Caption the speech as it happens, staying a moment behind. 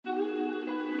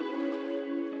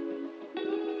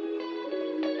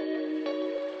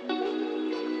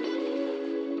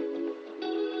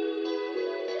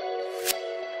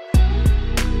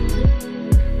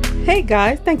Hey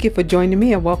guys, thank you for joining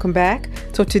me and welcome back.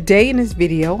 So today in this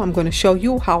video I'm going to show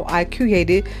you how I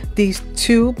created these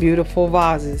two beautiful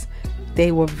vases.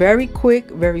 They were very quick,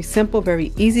 very simple,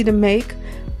 very easy to make.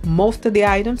 Most of the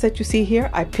items that you see here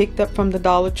I picked up from the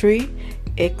Dollar Tree,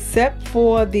 except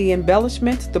for the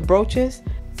embellishments, the brooches.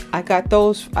 I got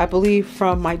those, I believe,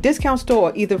 from my discount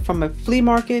store or either from a flea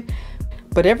market,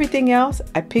 but everything else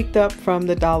I picked up from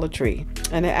the Dollar Tree,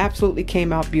 and it absolutely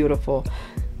came out beautiful.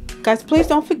 Guys, please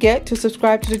don't forget to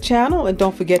subscribe to the channel and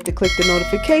don't forget to click the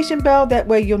notification bell. That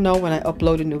way you'll know when I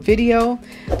upload a new video.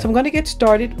 So I'm going to get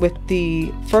started with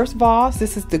the first vase.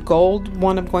 This is the gold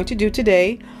one I'm going to do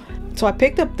today. So I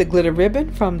picked up the glitter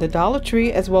ribbon from the Dollar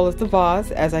Tree as well as the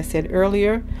vase, as I said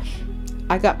earlier.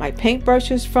 I got my paint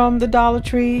brushes from the Dollar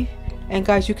Tree. And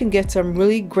guys, you can get some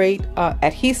really great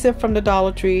adhesive from the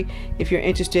Dollar Tree if you're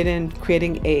interested in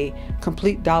creating a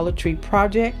complete Dollar Tree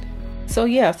project. So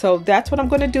yeah, so that's what I'm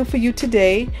going to do for you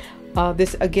today.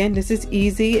 This is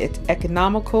easy, it's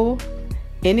economical,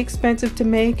 inexpensive to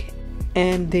make,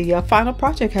 and the final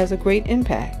project has a great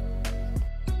impact.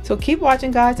 So keep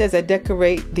watching guys as I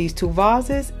decorate these two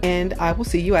vases, and I will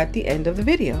see you at the end of the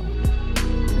video.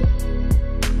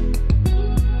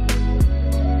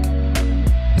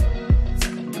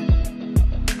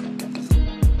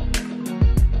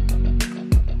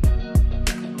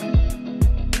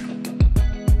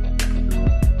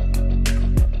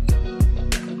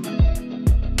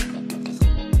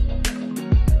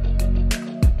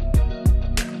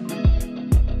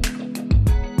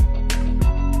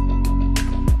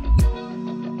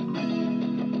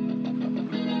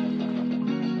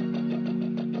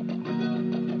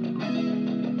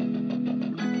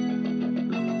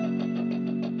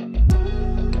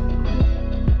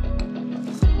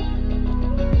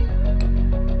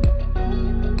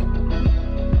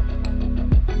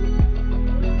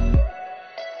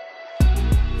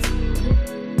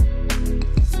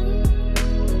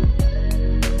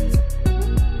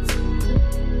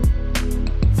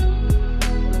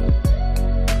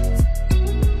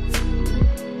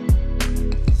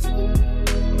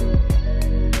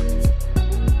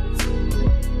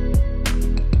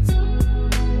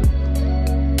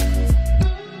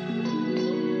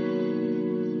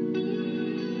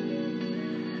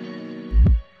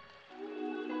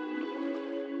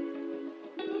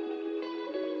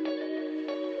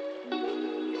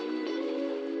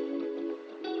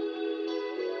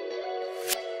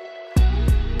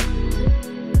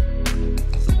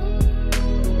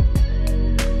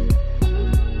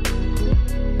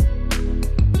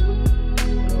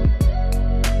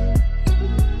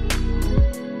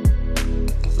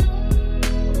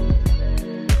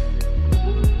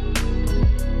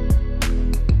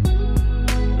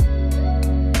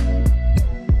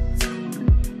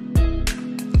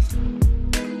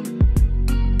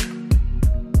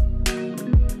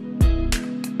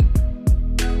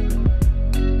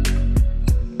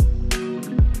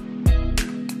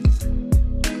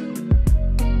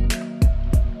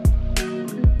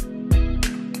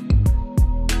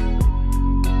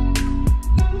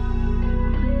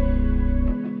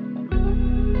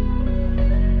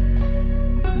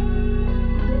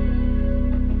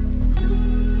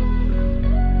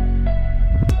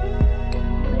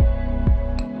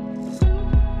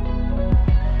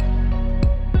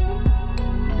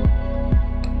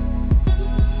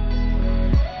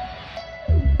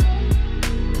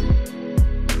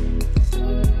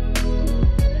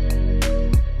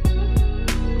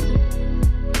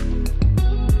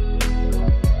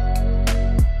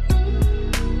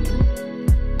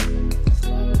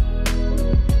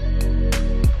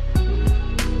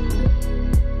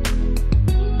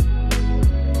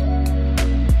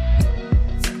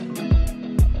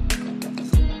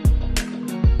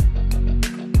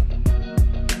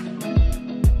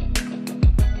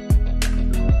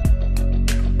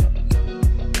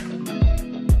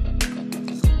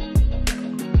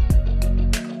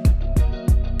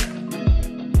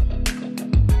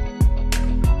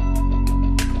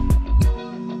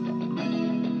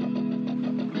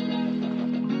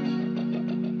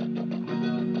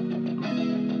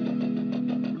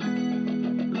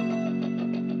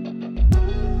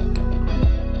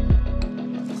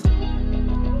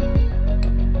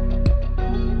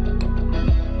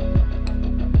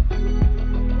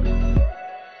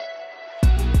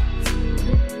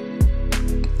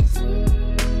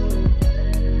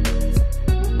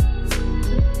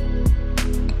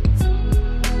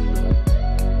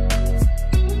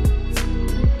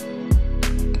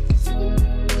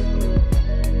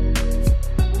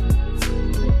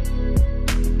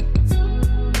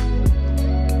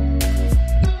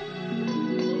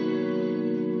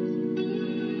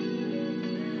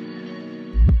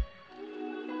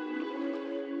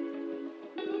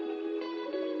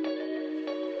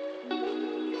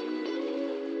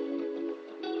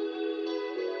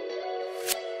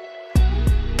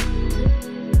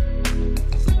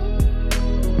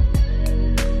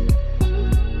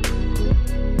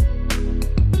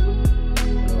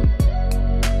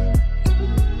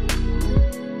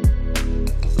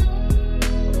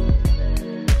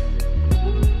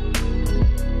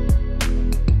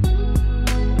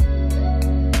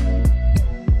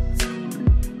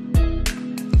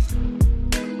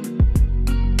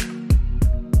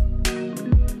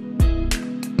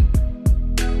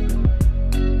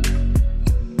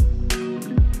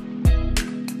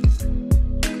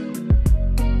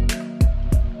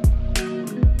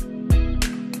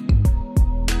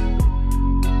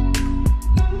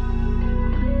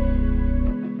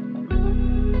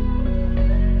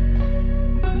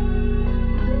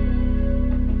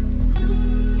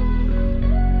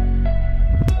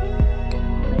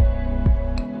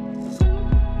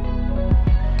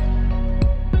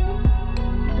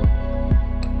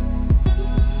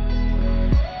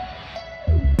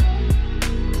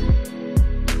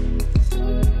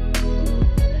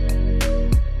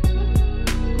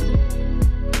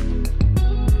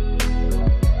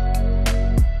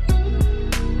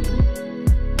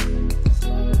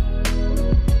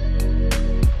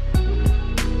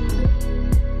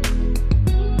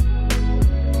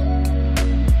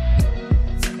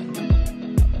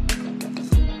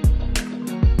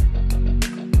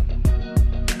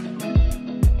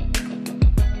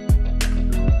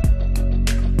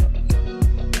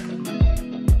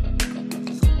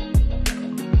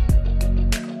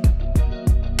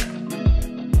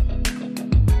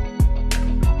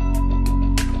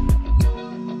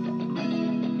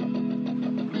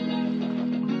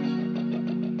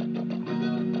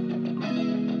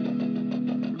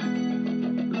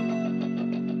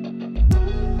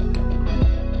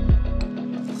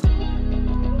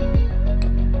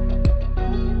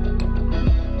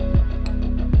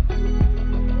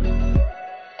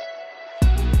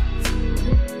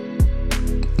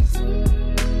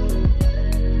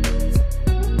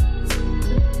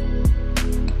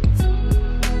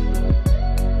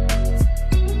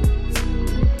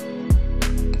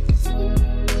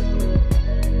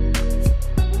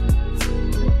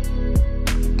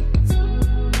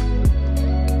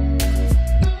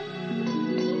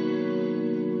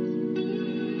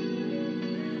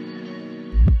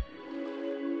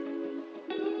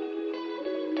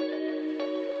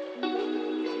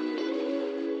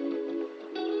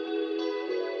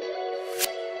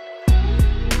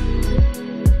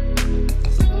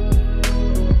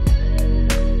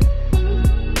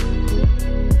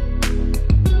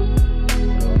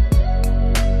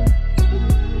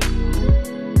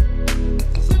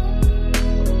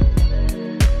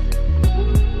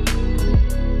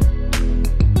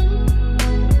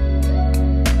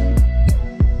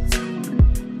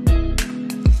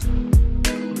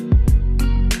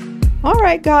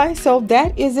 Alright guys, so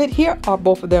that is it. Here are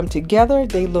both of them together.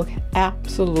 They look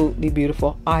absolutely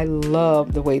beautiful. I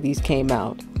love the way these came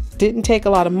out. Didn't take a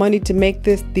lot of money to make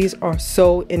this. These are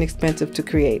so inexpensive to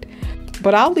create.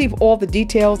 But I'll leave all the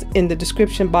details in the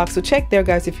description box, so check there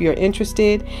guys if you're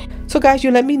interested. So guys,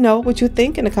 you let me know what you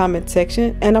think in the comment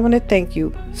section, and I want to thank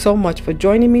you so much for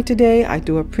joining me today. I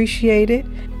do appreciate it.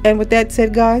 And with that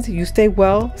said guys, you stay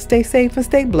well, stay safe, and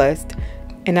stay blessed,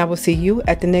 and I will see you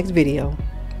at the next video.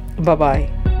 Bye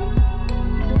bye.